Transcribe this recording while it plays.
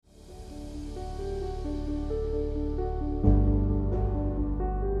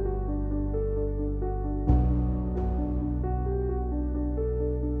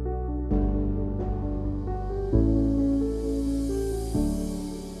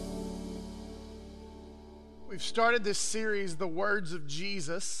We've started this series, The Words of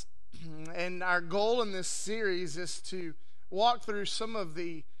Jesus, and our goal in this series is to walk through some of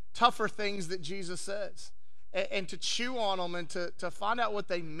the tougher things that Jesus says and to chew on them and to find out what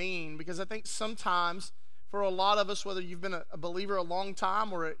they mean, because I think sometimes for a lot of us, whether you've been a believer a long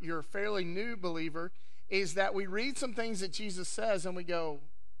time or you're a fairly new believer, is that we read some things that Jesus says and we go,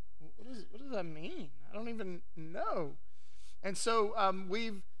 what does that mean? I don't even know. And so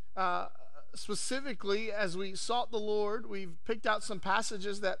we've specifically, as we sought the Lord, we've picked out some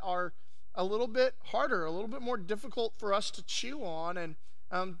passages that are a little bit harder, a little bit more difficult for us to chew on. And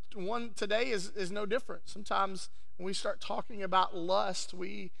one today is no different. Sometimes when we start talking about lust,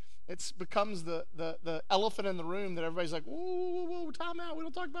 it becomes the elephant in the room that everybody's like, whoa, time out. We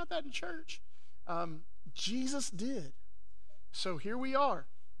don't talk about that in church. Jesus did. So here we are,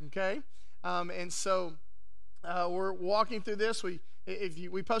 okay? And so we're walking through this. We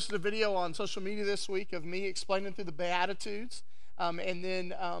posted a video on social media this week of me explaining through the Beatitudes, and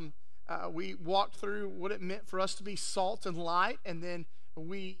then we walked through what it meant for us to be salt and light, and then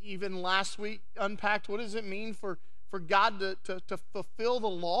we even last week unpacked what does it mean for God to fulfill the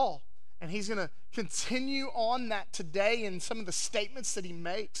law, and He's going to continue on that today in some of the statements that He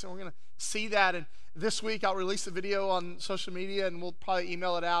makes, and we're going to see that. And this week I'll release a video on social media, and we'll probably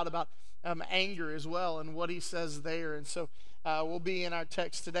email it out about anger as well and what He says there. And so we'll be in our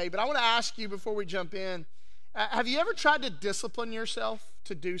text today. But I want to ask you before we jump in, have you ever tried to discipline yourself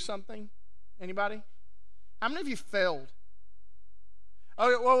to do something? Anybody? How many of you failed?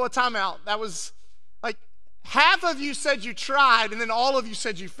 Oh, well, time out. That was like half of you said you tried, and then all of you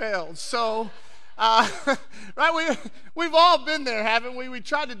said you failed. So, right, we've all been there, haven't we? We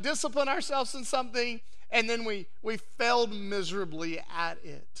tried to discipline ourselves in something, and then we failed miserably at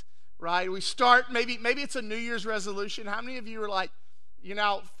it. Right? We start, maybe it's a New Year's resolution. How many of you are like,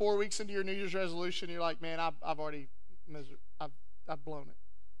 4 weeks into your New Year's resolution, you're like, man, I've already I've blown it.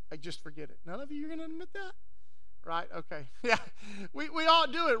 Like, just forget it. None of you are going to admit that? Right? Okay. Yeah. We all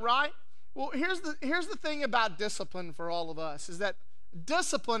do it, right? Well, here's the thing about discipline for all of us is that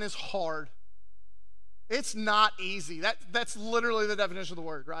discipline is hard. It's not easy. That's literally the definition of the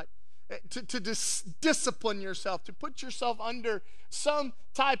word, right? To discipline yourself, to put yourself under some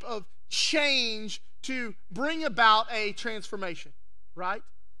type of change to bring about a transformation, right?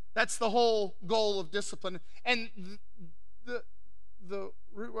 That's the whole goal of discipline. And the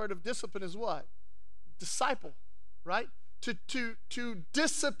root word of discipline is what? Disciple, right? To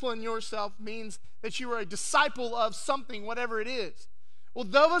discipline yourself means that you are a disciple of something, whatever it is. Well,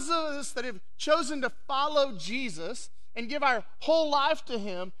 those of us that have chosen to follow Jesus and give our whole life to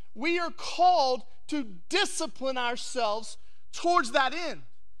Him, we are called to discipline ourselves towards that end,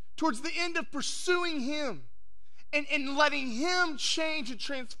 towards the end of pursuing Him and letting Him change and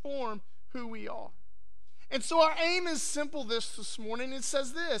transform who we are. And so our aim is simple this morning. It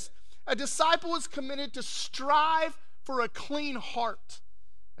says this: a disciple is committed to strive for a clean heart.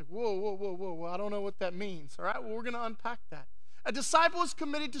 Like, whoa, I don't know what that means. All right, well, we're going to unpack that. A disciple is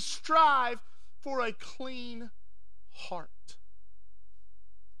committed to strive for a clean heart.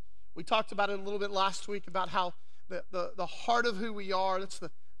 We talked about it a little bit last week about how the heart of who we are, that's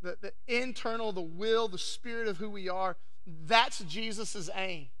the internal, the will, the spirit of who we are. That's Jesus'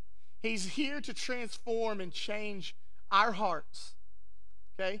 aim. He's here to transform and change our hearts.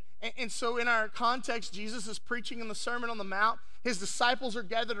 Okay? And so in our context, Jesus is preaching in the Sermon on the Mount. His disciples are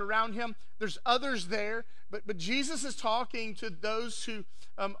gathered around Him. There's others there, but Jesus is talking to those who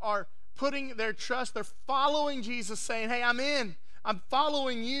are putting their trust, they're following Jesus, saying, hey, I'm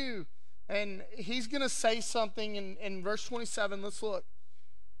following you. And He's going to say something in verse 27. Let's look.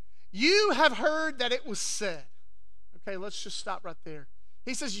 You have heard that it was said. Okay, let's just stop right there.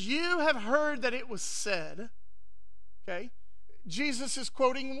 He says, you have heard that it was said. Okay, Jesus is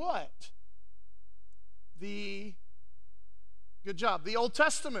quoting what? Good job, the Old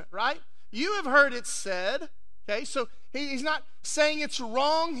Testament, right? You have heard it said. Okay, so he's not saying it's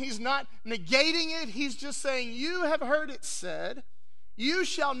wrong. He's not negating it. He's just saying, you have heard it said, you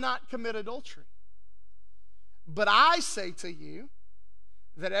shall not commit adultery. But I say to you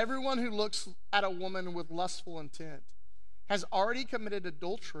that everyone who looks at a woman with lustful intent has already committed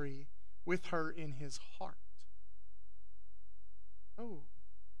adultery with her in his heart. Oh.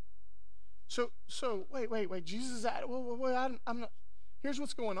 So wait. Jesus is at, I'm not. Here's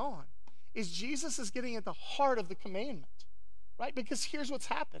what's going on. Is Jesus is getting at the heart of the commandment, right? Because here's what's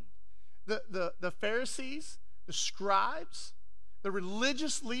happened. The Pharisees, the scribes, the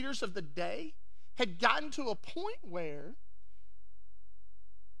religious leaders of the day had gotten to a point where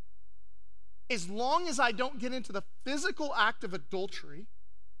as long as I don't get into the physical act of adultery,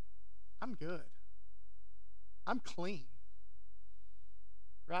 I'm good. I'm clean.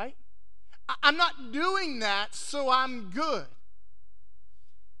 Right? I'm not doing that so I'm good.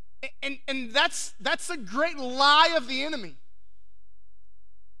 And that's a great lie of the enemy.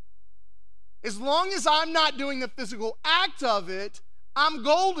 As long as I'm not doing the physical act of it, I'm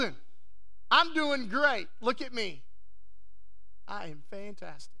golden. I'm doing great. Look at me. I am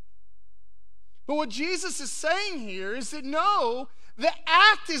fantastic. But what Jesus is saying here is that no, the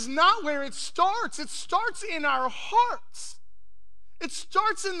act is not where it starts. It starts in our hearts. It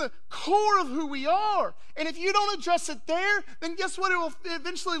starts in the core of who we are. And if you don't address it there, then guess what it will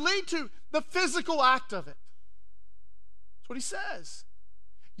eventually lead to? The physical act of it. That's what he says.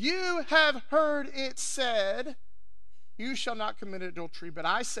 You have heard it said, you shall not commit adultery, but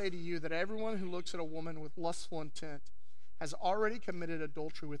I say to you that everyone who looks at a woman with lustful intent has already committed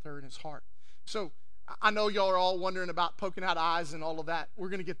adultery with her in his heart. So I know y'all are all wondering about poking out eyes and all of that. We're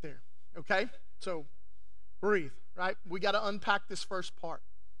going to get there, okay? So breathe, right? We got to unpack this first part.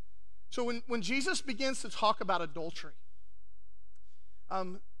 So when Jesus begins to talk about adultery,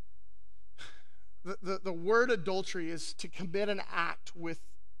 the word adultery is to commit an act with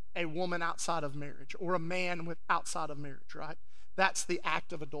a woman outside of marriage or a man outside of marriage, right? That's the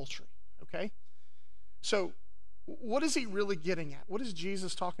act of adultery, okay? So what is he really getting at? What is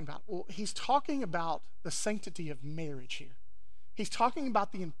Jesus talking about? Well, he's talking about the sanctity of marriage here. He's talking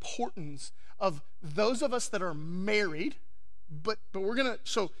about the importance of those of us that are married, but we're going to,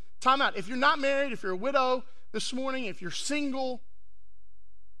 so time out. If you're not married, if you're a widow this morning, if you're single,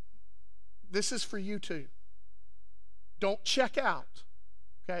 this is for you too. Don't check out,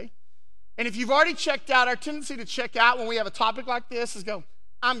 okay? And if you've already checked out, our tendency to check out when we have a topic like this is go,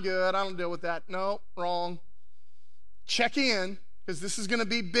 I'm good, I don't deal with that. No, wrong. Check in, because this is going to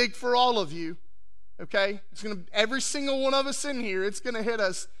be big for all of you, okay? It's going to, every single one of us in here, it's going to hit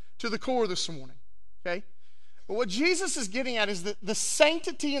us to the core this morning, okay? But what Jesus is getting at is the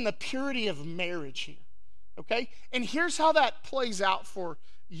sanctity and the purity of marriage here, okay? And here's how that plays out for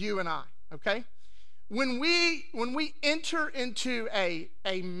you and I, okay? When we enter into a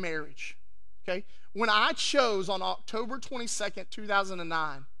marriage, okay? When I chose on October 22nd,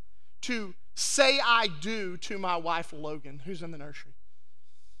 2009 to say I do to my wife, Logan, who's in the nursery,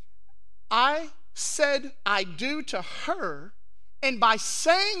 I said I do to her, and by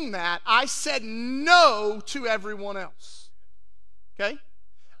saying that, I said no to everyone else, okay?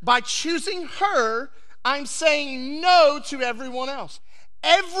 By choosing her, I'm saying no to everyone else.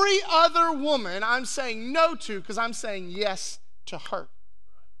 Every other woman I'm saying no to because I'm saying yes to her,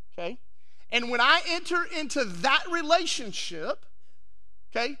 okay? And when I enter into that relationship,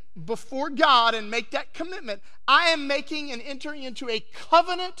 okay, before God and make that commitment, I am making and entering into a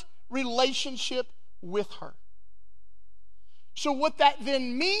covenant relationship with her. So what that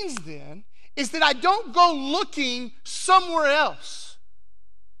then means then is that I don't go looking somewhere else.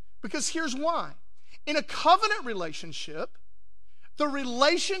 Because here's why. In a covenant relationship, the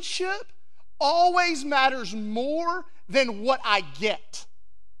relationship always matters more than what I get.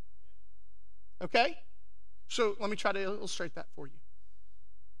 Okay? So let me try to illustrate that for you.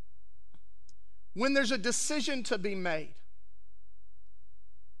 When there's a decision to be made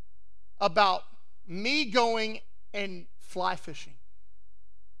about me going and fly fishing,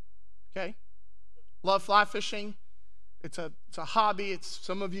 okay? Love fly fishing. It's a hobby.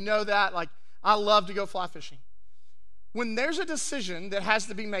 Some of you know that. Like, I love to go fly fishing. When there's a decision that has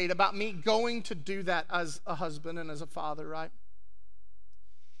to be made about me going to do that as a husband and as a father, right?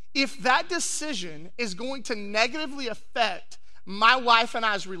 If that decision is going to negatively affect my wife and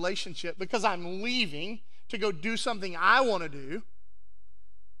I's relationship because I'm leaving to go do something I want to do,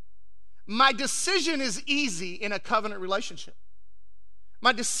 my decision is easy in a covenant relationship.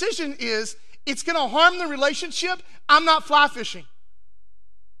 My decision is, it's going to harm the relationship, I'm not fly fishing.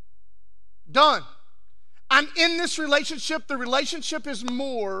 Done. I'm in this relationship. The relationship is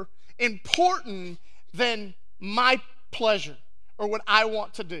more important than my pleasure or what I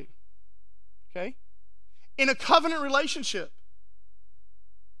want to do. Okay? In a covenant relationship,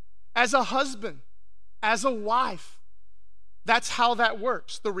 as a husband, as a wife, that's how that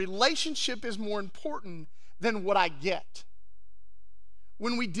works. The relationship is more important than what I get.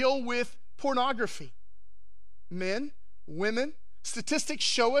 When we deal with pornography, men, women, statistics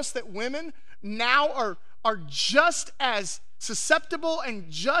show us that women now are just as susceptible and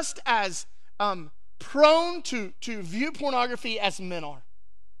just as prone to view pornography as men are.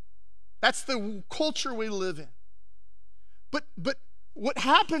 That's the culture we live in. But what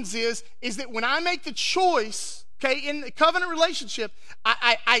happens is that when I make the choice, okay, in the covenant relationship,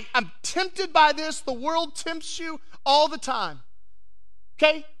 I'm tempted by this. The world tempts you all the time.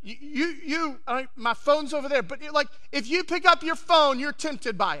 Okay? My phone's over there. But like, if you pick up your phone, you're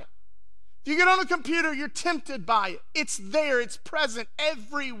tempted by it. If you get on a computer, you're tempted by it. It's there. It's present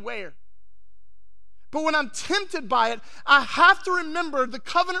everywhere. But when I'm tempted by it, I have to remember the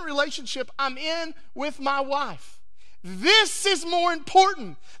covenant relationship I'm in with my wife. This is more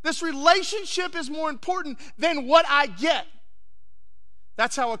important. This relationship is more important than what I get.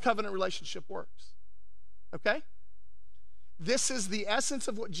 That's how a covenant relationship works. Okay? This is the essence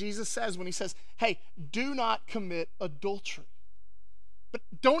of what Jesus says when he says, hey, do not commit adultery. But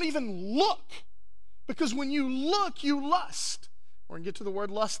don't even look, because when you look, you lust. We're going to get to the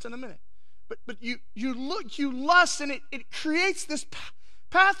word lust in a minute. But you look, you lust, and it creates this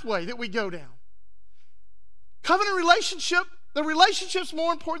pathway that we go down. Covenant relationship, the relationship's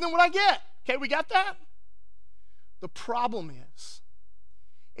more important than what I get. Okay, we got that? The problem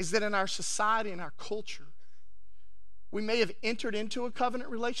is that in our society, in our culture, we may have entered into a covenant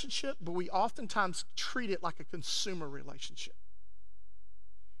relationship, but we oftentimes treat it like a consumer relationship.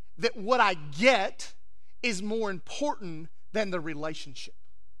 That what I get is more important than the relationship.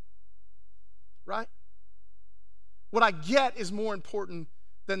 Right? What I get is more important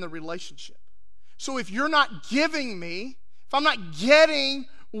than the relationship. So if you're not giving me, if I'm not getting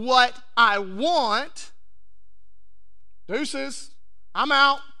what I want, deuces, I'm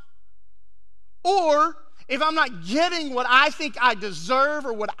out. Or if I'm not getting what I think I deserve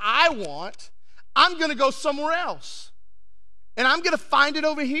or what I want, I'm going to go somewhere else. And I'm going to find it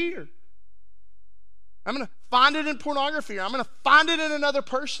over here. I'm going to find it in pornography, or I'm going to find it in another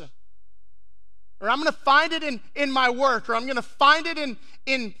person. Or I'm going to find it in my work, or I'm going to find it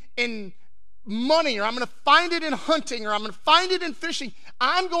in money, or I'm going to find it in hunting, or I'm going to find it in fishing.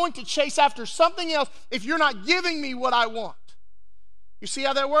 I'm going to chase after something else if you're not giving me what I want. You see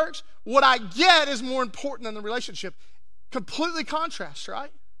how that works? What I get is more important than the relationship. Completely contrast,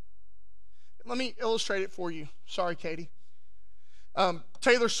 right? Let me illustrate it for you. Sorry, Katie.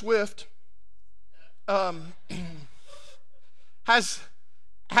 Taylor Swift has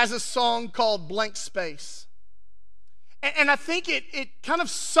a song called Blank Space. And I think it kind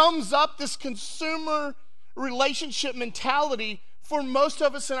of sums up this consumer relationship mentality for most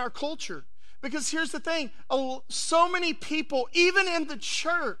of us in our culture. Because here's the thing, so many people, even in the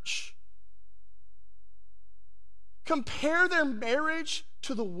church, compare their marriage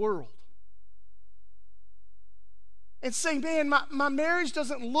to the world. And say, man, my marriage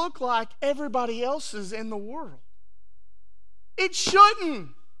doesn't look like everybody else's in the world. It shouldn't.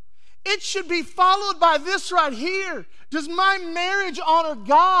 It should be followed by this right here. Does my marriage honor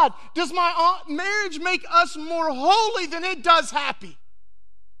God? Does my marriage make us more holy than it does happy?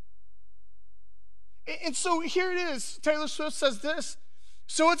 And so here it is. Taylor Swift says this.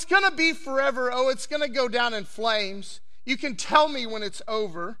 So it's going to be forever. Oh, it's going to go down in flames. You can tell me when it's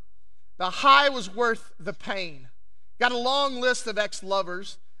over. The high was worth the pain. Got a long list of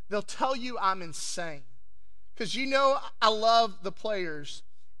ex-lovers. They'll tell you I'm insane. Because you know I love the players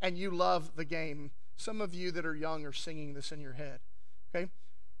and you love the game. Some of you that are young are singing this in your head. Okay?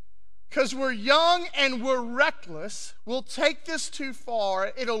 Because we're young and we're reckless. We'll take this too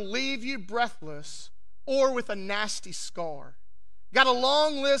far. It'll leave you breathless or with a nasty scar. Got a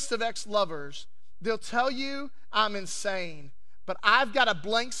long list of ex-lovers. They'll tell you I'm insane. But I've got a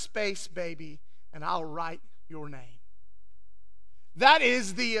blank space, baby, and I'll write your name. That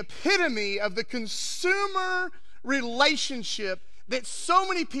is the epitome of the consumer relationship that so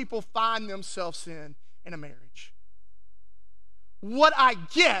many people find themselves in a marriage. What I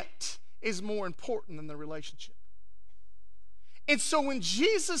get is more important than the relationship. And so when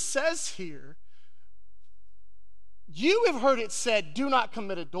Jesus says here, you have heard it said, do not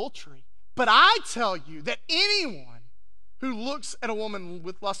commit adultery. But I tell you that anyone who looks at a woman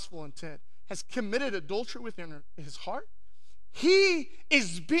with lustful intent has committed adultery within his heart. He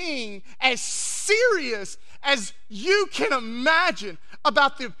is being as serious as you can imagine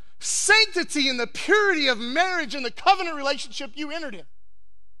about the sanctity and the purity of marriage and the covenant relationship you entered in.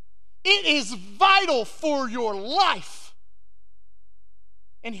 It is vital for your life.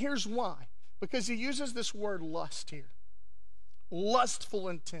 And here's why. Because he uses this word lust here. Lustful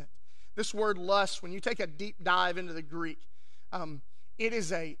intent. This word lust, when you take a deep dive into the Greek, it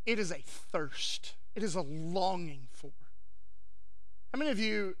is a thirst. It is a longing for. How many of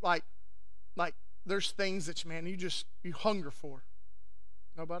you, like there's things that, you hunger for?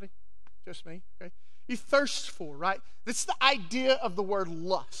 Nobody? Just me? Okay. You thirst for, right? That's the idea of the word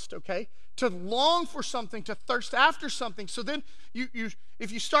lust, okay? To long for something, to thirst after something. So then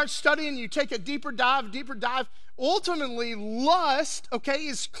if you start studying, you take a deeper dive, ultimately lust, okay,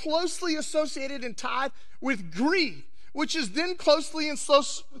 is closely associated and tied with greed. which is then closely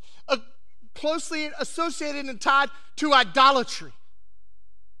associated and tied to idolatry.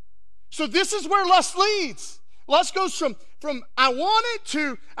 So this is where lust leads. Lust goes from I want it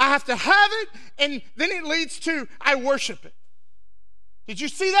to I have to have it, and then it leads to I worship it. Did you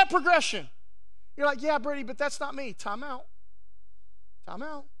see that progression? You're like, yeah, Brady, but that's not me. Time out. Time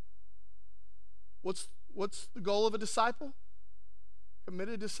out. What's the goal of a disciple?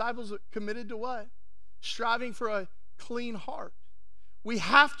 Committed disciples committed to what? Striving for a clean heart. We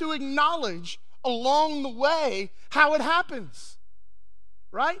have to acknowledge along the way how it happens.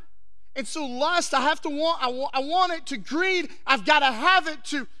 Right? And so lust, I want it. To greed, I've got to have it.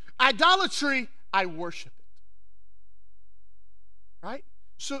 To idolatry, I worship it. Right?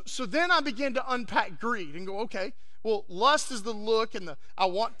 So then I begin to unpack greed and go, okay, well, lust is the look and the I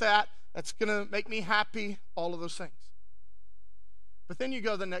want that. That's going to make me happy, all of those things. But then you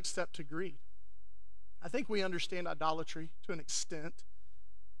go the next step to greed. I think we understand idolatry to an extent.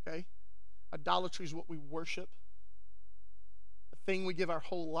 Okay? Idolatry is what we worship. The thing we give our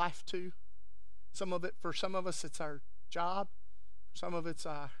whole life to. For some of us, it's our job. For some of it's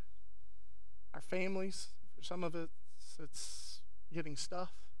our families. For some of it's getting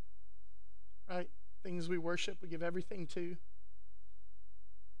stuff. Right? Things we worship, we give everything to.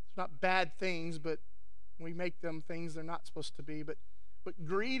 It's not bad things, but we make them things they're not supposed to be. But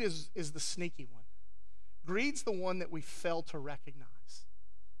greed is the sneaky one. Greed's the one that we fail to recognize.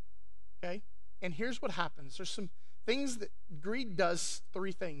 Okay? And here's what happens. There's some things that greed does.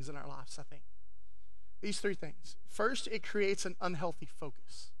 3 things in our lives, I think. These 3 things. First, it creates an unhealthy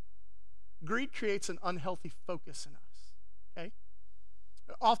focus. Greed creates an unhealthy focus in us. Okay?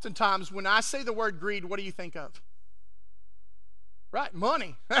 Oftentimes, when I say the word greed, what do you think of? Right,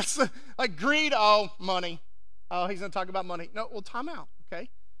 money. That's like greed, oh, money. Oh, he's going to talk about money. No, well, time out, okay?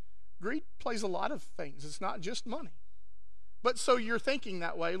 Greed plays a lot of things. It's not just money. But so you're thinking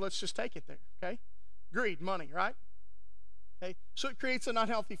that way, let's just take it there, okay? Greed, money, right? Okay, so it creates an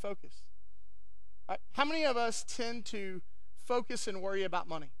unhealthy focus. Right? How many of us tend to focus and worry about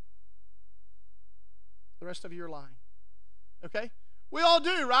money? The rest of you are lying, okay? We all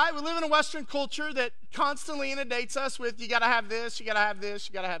do, right? We live in a Western culture that constantly inundates us with, you got to have this, you got to have this,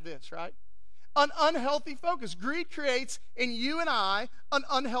 you got to have this, right? An unhealthy focus. Greed creates in you and I an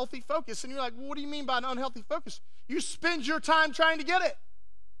unhealthy focus. And you're like, well, what do you mean by an unhealthy focus? You spend your time trying to get it.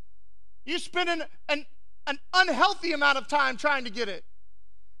 You spend an unhealthy amount of time trying to get it.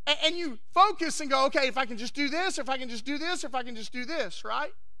 And you focus and go, okay, if I can just do this, or if I can just do this, or if I can just do this,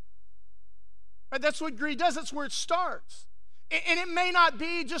 right? Right? That's what greed does. That's where it starts. And it may not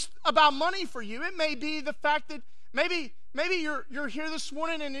be just about money for you. It may be the fact that maybe you're here this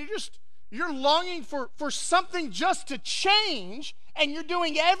morning and you're longing for something just to change, and you're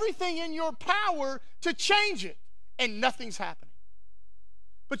doing everything in your power to change it, and nothing's happening.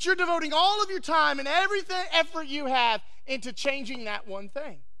 But you're devoting all of your time and everything effort you have into changing that one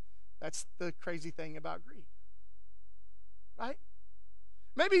thing. That's the crazy thing about greed. Right?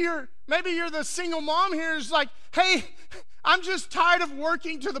 Maybe you're the single mom here who's like, hey, I'm just tired of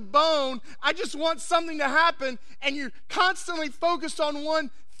working to the bone. I just want something to happen. And you're constantly focused on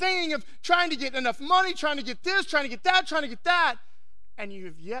one thing of trying to get enough money, trying to get this, trying to get that, trying to get that. And you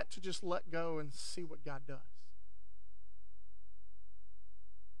have yet to just let go and see what God does.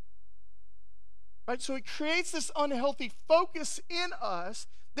 Right? So it creates this unhealthy focus in us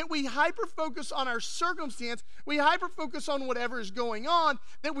that we hyper-focus on our circumstance, we hyper-focus on whatever is going on,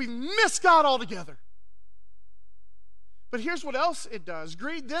 that we miss God altogether. But here's what else it does.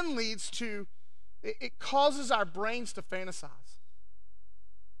 Greed then leads to, it causes our brains to fantasize,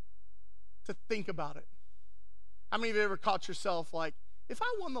 to think about it. How many of you ever caught yourself like, if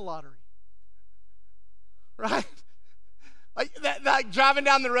I won the lottery? Right? Like driving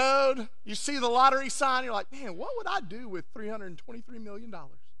down the road, you see the lottery sign, you're like, man, what would I do with $323 million?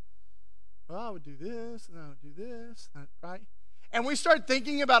 Well, I would do this, and I would do this, right? And we start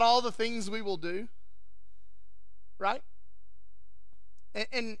thinking about all the things we will do, right?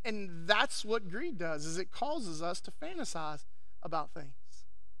 And that's what greed does, is it causes us to fantasize about things,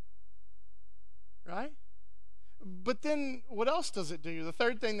 right? But then what else does it do? The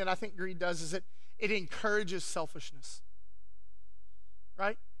third thing that I think greed does is it encourages selfishness.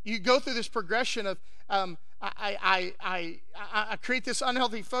 Right? You go through this progression of I create this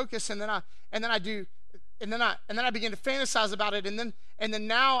unhealthy focus, and then I begin to fantasize about it, and then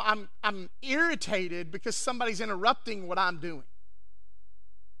now I'm irritated because somebody's interrupting what I'm doing.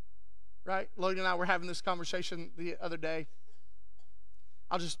 Right? Logan and I were having this conversation the other day.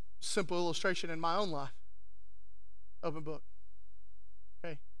 I'll just simple illustration in my own life. Open book.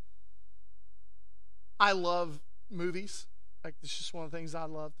 Okay. I love movies. Like, it's just one of the things I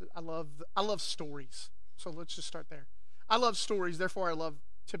love. I love stories. So let's just start there. I love stories, therefore I love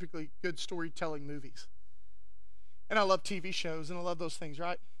typically good storytelling movies. And I love TV shows, and I love those things,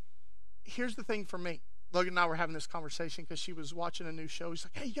 right? Here's the thing for me. Logan and I were having this conversation because she was watching a new show. She's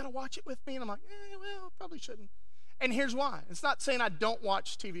like, hey, you got to watch it with me. And I'm like, well, probably shouldn't. And here's why. It's not saying I don't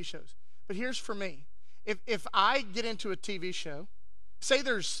watch TV shows, but here's for me. If I get into a TV show, say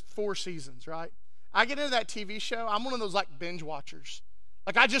there's 4 seasons, right? I get into that TV show, I'm one of those like binge watchers.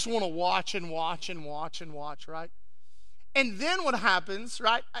 Like, I just want to watch and watch and watch and watch, right? And then what happens,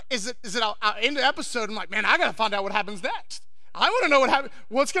 right, is it I'll end the episode, I'm like, man, I got to find out what happens next. I want to know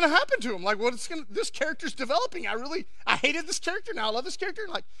what's going to happen to him. Like, this character's developing. I hated this character, now I love this character.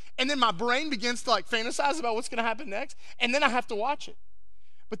 And then my brain begins to like fantasize about what's going to happen next, and then I have to watch it.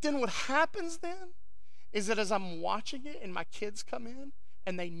 But then what happens then is that as I'm watching it and my kids come in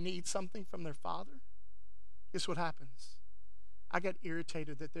and they need something from their father, guess what happens? I get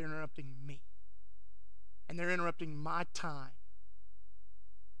irritated that they're interrupting me. And they're interrupting my time.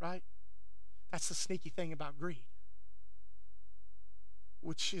 Right? That's the sneaky thing about greed,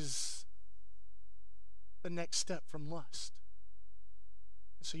 which is the next step from lust.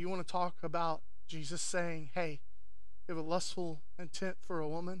 And so you want to talk about Jesus saying, hey, you have a lustful intent for a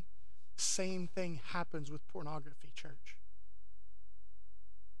woman? Same thing happens with pornography, church.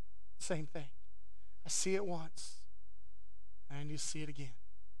 Same thing. I see it once, and I need to see it again.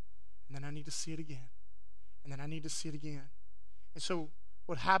 And then I need to see it again. And then I need to see it again. And so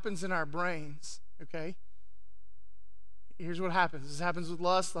what happens in our brains, okay, here's what happens. This happens with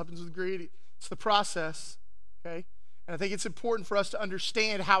lust, happens with greed. It's the process, okay? And I think it's important for us to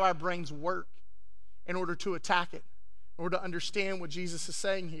understand how our brains work in order to attack it, in order to understand what Jesus is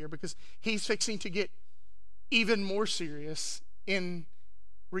saying here, because he's fixing to get even more serious in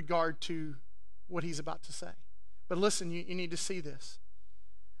regard to what he's about to say. But listen, you need to see this.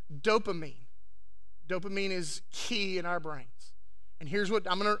 Dopamine is key in our brains. And here's what,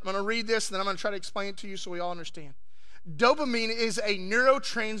 I'm gonna read this, and then I'm gonna try to explain it to you so we all understand. Dopamine is a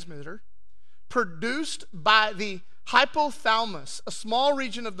neurotransmitter produced by the hypothalamus, a small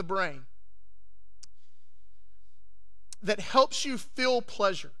region of the brain that helps you feel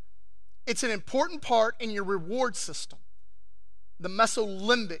pleasure. It's an important part in your reward system, the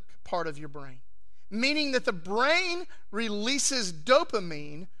mesolimbic part of your brain, meaning that the brain releases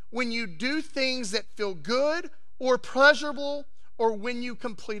dopamine when you do things that feel good or pleasurable, or when you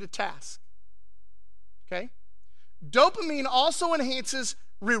complete a task. Okay? Dopamine also enhances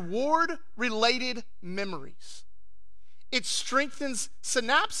reward-related memories. It strengthens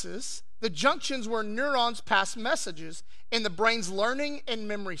synapses, the junctions where neurons pass messages in the brain's learning and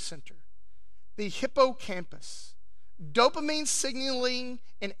memory center, the hippocampus. Dopamine signaling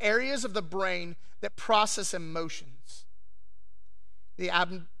in areas of the brain that process emotions. The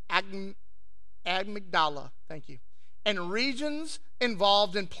amygdala, thank you, and regions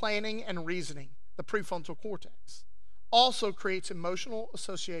involved in planning and reasoning, the prefrontal cortex, also creates emotional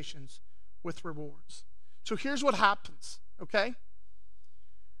associations with rewards. So here's what happens, okay?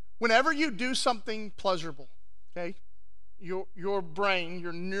 Whenever you do something pleasurable, okay, your brain,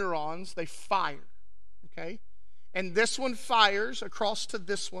 your neurons, they fire, okay? And this one fires across to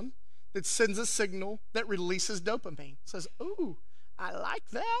this one that sends a signal that releases dopamine. It says, ooh, I like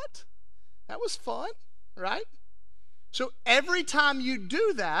that. That was fun, right? So every time you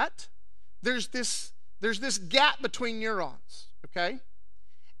do that, there's this gap between neurons, okay?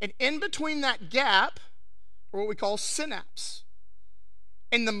 And in between that gap are what we call synapse.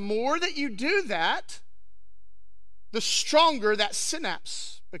 And the more that you do that, the stronger that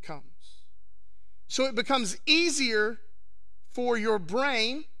synapse becomes. So it becomes easier for your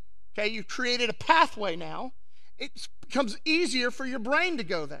brain, okay? You've created a pathway now. It becomes easier for your brain to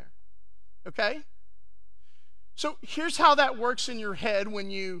go there, okay? So here's how that works in your head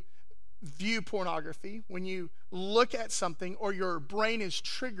when you view pornography, when you look at something, or your brain is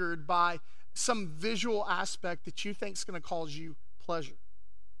triggered by some visual aspect that you think is going to cause you pleasure.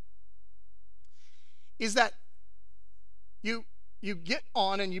 Is that you get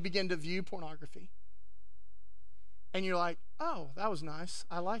on and you begin to view pornography. And you're like, oh, that was nice.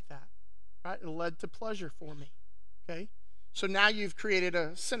 I like that. Right? It led to pleasure for me. Okay? So now you've created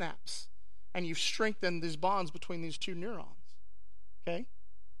a synapse. And you've strengthened these bonds between these two neurons. Okay?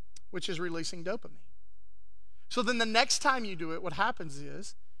 Which is releasing dopamine. So then the next time you do it, what happens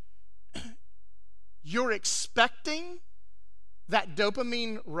is you're expecting that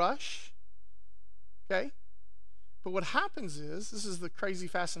dopamine rush. Okay? But what happens is, this is the crazy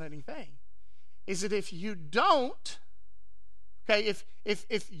fascinating thing, is that if you don't, Okay,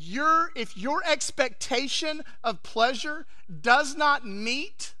 if your expectation of pleasure does not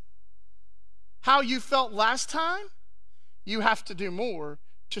meet how you felt last time, you have to do more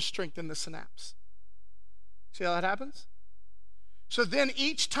to strengthen the synapse. See how that happens? So then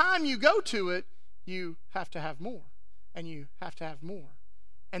each time you go to it, you have to have more, and you have to have more.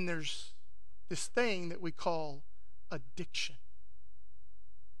 And there's this thing that we call addiction.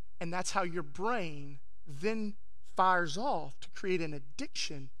 And that's how your brain then fires off to create an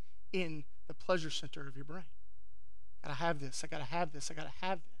addiction in the pleasure center of your brain. I gotta have this, I gotta have this, I gotta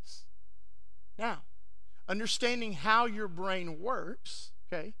have this. Now, understanding how your brain works,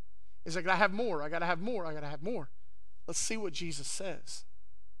 okay, is I gotta have more, I gotta have more, I gotta have more. Let's see what Jesus says.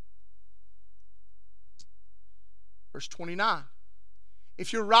 Verse 29.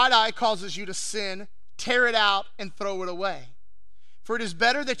 If your right eye causes you to sin, tear it out and throw it away. For it is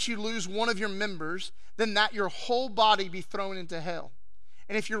better that you lose one of your members than that your whole body be thrown into hell.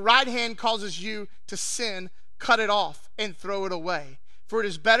 And if your right hand causes you to sin, cut it off and throw it away. For it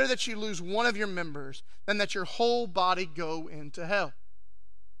is better that you lose one of your members than that your whole body go into hell.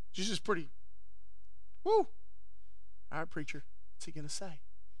 Jesus is pretty, woo. All right, preacher, what's he going to say?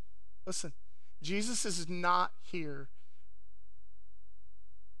 Listen, Jesus is not here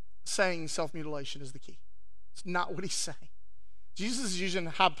saying self-mutilation is the key. It's not what he's saying. Jesus is using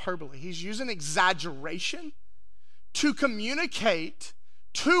hyperbole. He's using exaggeration to communicate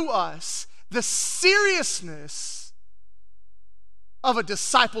to us the seriousness of a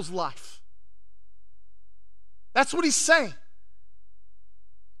disciple's life. That's what he's saying.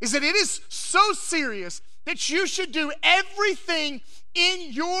 Is that it is so serious that you should do everything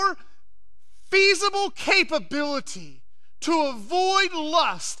in your feasible capability to avoid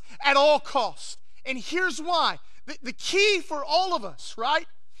lust at all costs. And here's why. The key for all of us, right,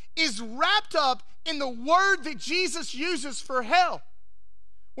 is wrapped up in the word that Jesus uses for hell.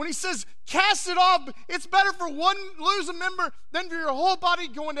 When he says, cast it off, it's better for one lose a member than for your whole body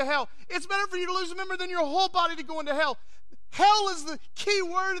to go into hell. It's better for you to lose a member than your whole body to go into hell. Hell is the key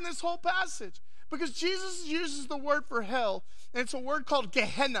word in this whole passage because Jesus uses the word for hell, and it's a word called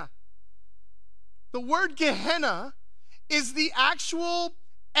Gehenna. The word Gehenna is the actual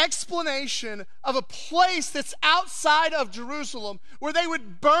explanation of a place that's outside of Jerusalem where they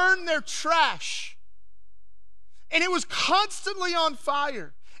would burn their trash. And it was constantly on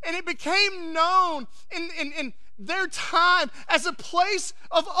fire. And it became known in their time as a place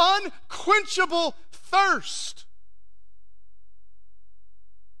of unquenchable thirst.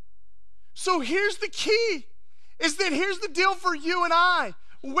 So here's the key, is that here's the deal for you and I.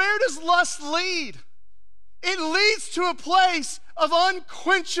 Where does lust lead? It leads to a place of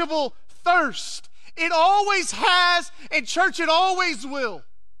unquenchable thirst. It always has, and church, it always will.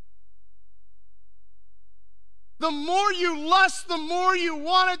 The more you lust, the more you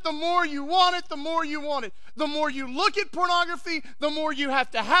want it, the more you want it, the more you want it. The more you look at pornography, the more you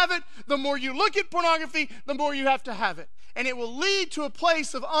have to have it. The more you look at pornography, the more you have to have it. And it will lead to a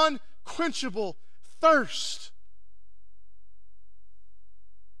place of unquenchable thirst.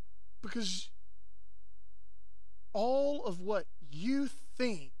 Because all of what you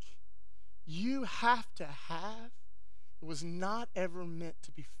think you have to have was not ever meant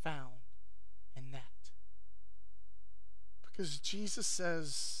to be found in that. Because Jesus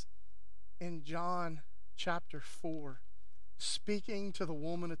says in John chapter 4, speaking to the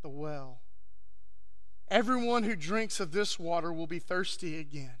woman at the well, everyone who drinks of this water will be thirsty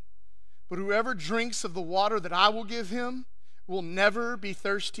again. But whoever drinks of the water that I will give him will never be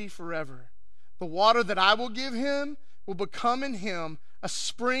thirsty forever. The water that I will give him will become in him a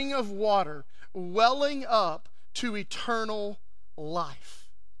spring of water welling up to eternal life.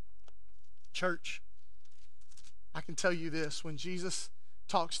 Church, I can tell you this, when Jesus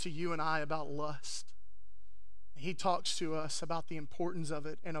talks to you and I about lust, he talks to us about the importance of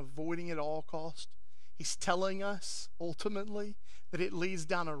it and avoiding it at all costs. He's telling us ultimately that it leads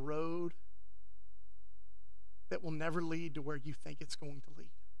down a road that will never lead to where you think it's going to lead.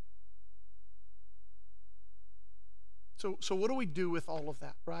 So what do we do with all of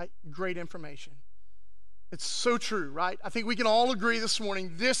that, right? Great information. It's so true, right? I think we can all agree this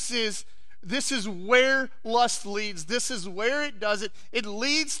morning, this is where lust leads. This is where it does it. It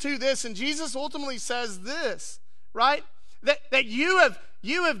leads to this. And Jesus ultimately says this, right? That you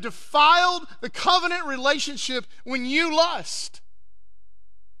have defiled the covenant relationship when you lust.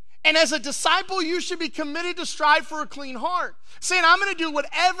 And as a disciple, you should be committed to strive for a clean heart. Saying, I'm going to do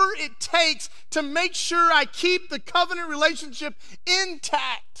whatever it takes to make sure I keep the covenant relationship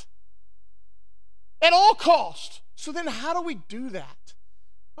intact at all costs. So then how do we do that?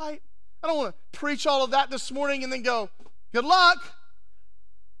 Right? I don't want to preach all of that this morning and then go, Good luck,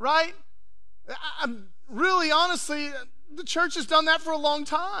 right? I'm really, honestly, the church has done that for a long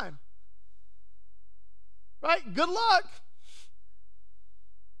time, right? Good luck.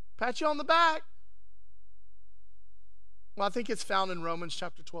 Pat you on the back. Well, I think it's found in Romans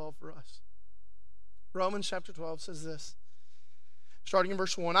chapter 12 for us. Romans chapter 12 says this, starting in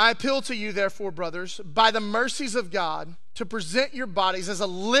verse 1. I appeal to you, therefore, brothers, by the mercies of God, to present your bodies as a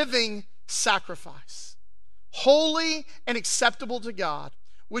living sacrifice, holy and acceptable to God,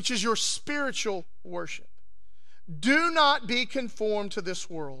 which is your spiritual worship. Do not be conformed to this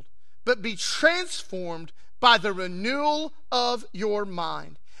world, but be transformed by the renewal of your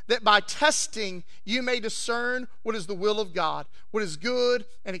mind, that by testing you may discern what is the will of God, what is good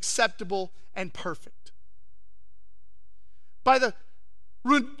and acceptable and perfect. By the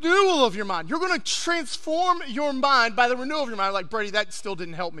renewal of your mind. You're going to transform your mind by the renewal of your mind. Like, Brady, that still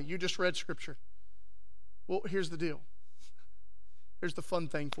didn't help me. You just read Scripture. Well, here's the deal. Here's the fun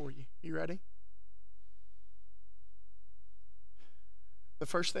thing for you. You ready? The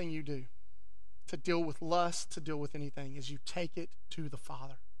first thing you do to deal with lust, to deal with anything, is you take it to the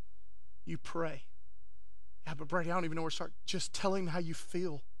Father. You pray. Yeah, but Brady, I don't even know where to start. Just tell him how you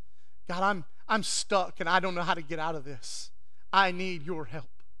feel. God, I'm stuck and I don't know how to get out of this. I need your help.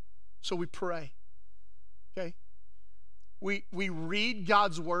 So we pray. Okay? We read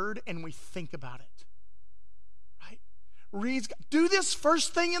God's word and we think about it. Right? Do this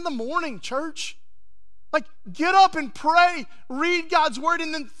first thing in the morning, church. Like, get up and pray, read God's word,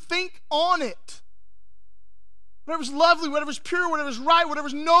 and then think on it. Whatever's lovely, whatever's pure, whatever's right,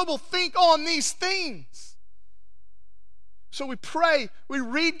 whatever's noble, think on these things. So we pray, we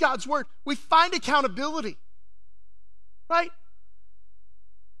read God's word, we find accountability. Right?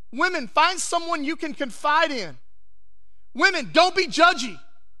 Women, find someone you can confide in. Women, don't be judgy.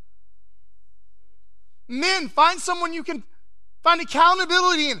 Men, find someone you can find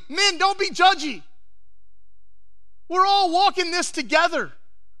accountability in. Men, don't be judgy. We're all walking this together.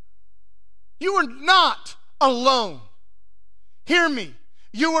 You are not alone. Hear me.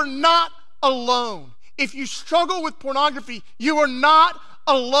 You are not alone. If you struggle with pornography, you are not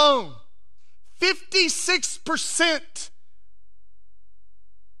alone. 56%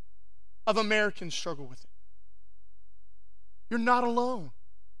 of Americans struggle with it. You're not alone.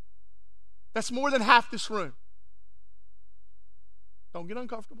 That's more than half this room. Don't get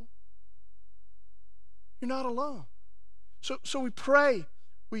uncomfortable. You're not alone. So we pray,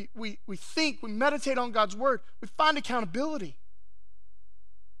 we think, we meditate on God's word, we find accountability.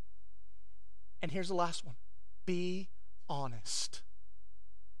 And here's the last one. Be honest.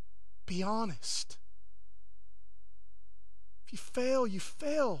 Be honest. If you fail, you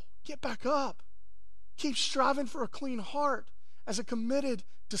fail. Get back up. Keep striving for a clean heart as a committed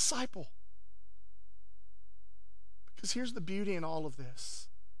disciple. Because here's the beauty in all of this.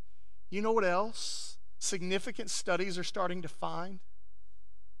 You know what else significant studies are starting to find?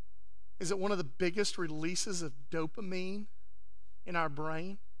 Is that one of the biggest releases of dopamine in our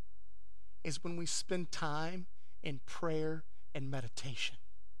brain is when we spend time in prayer and meditation.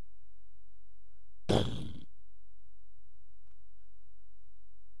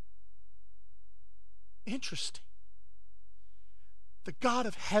 Interesting. The God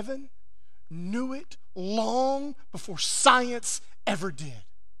of heaven knew it long before science ever did.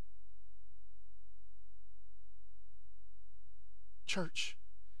 Church,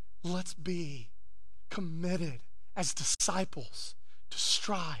 let's be committed as disciples to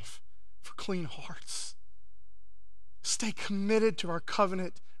strive for clean hearts. Stay committed to our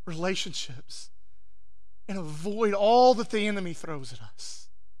covenant relationships and avoid all that the enemy throws at us,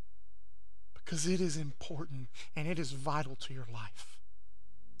 because it is important and it is vital to your life.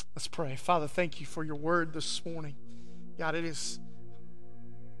 Let's pray. Father, thank you for your word this morning. God, it is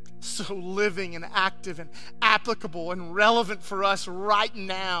so living and active and applicable and relevant for us right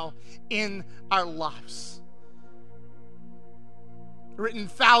now in our lives. Written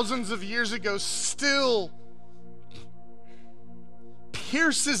thousands of years ago, still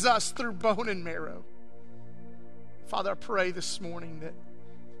pierces us through bone and marrow. Father, I pray this morning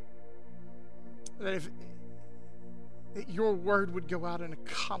that your word would go out and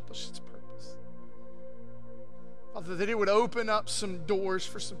accomplish its purpose. Father, that it would open up some doors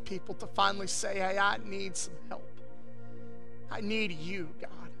for some people to finally say, hey, I need some help. I need you, God.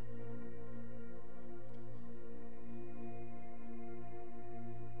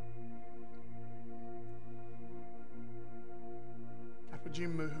 God, would you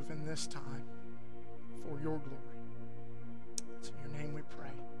move in this time for your glory?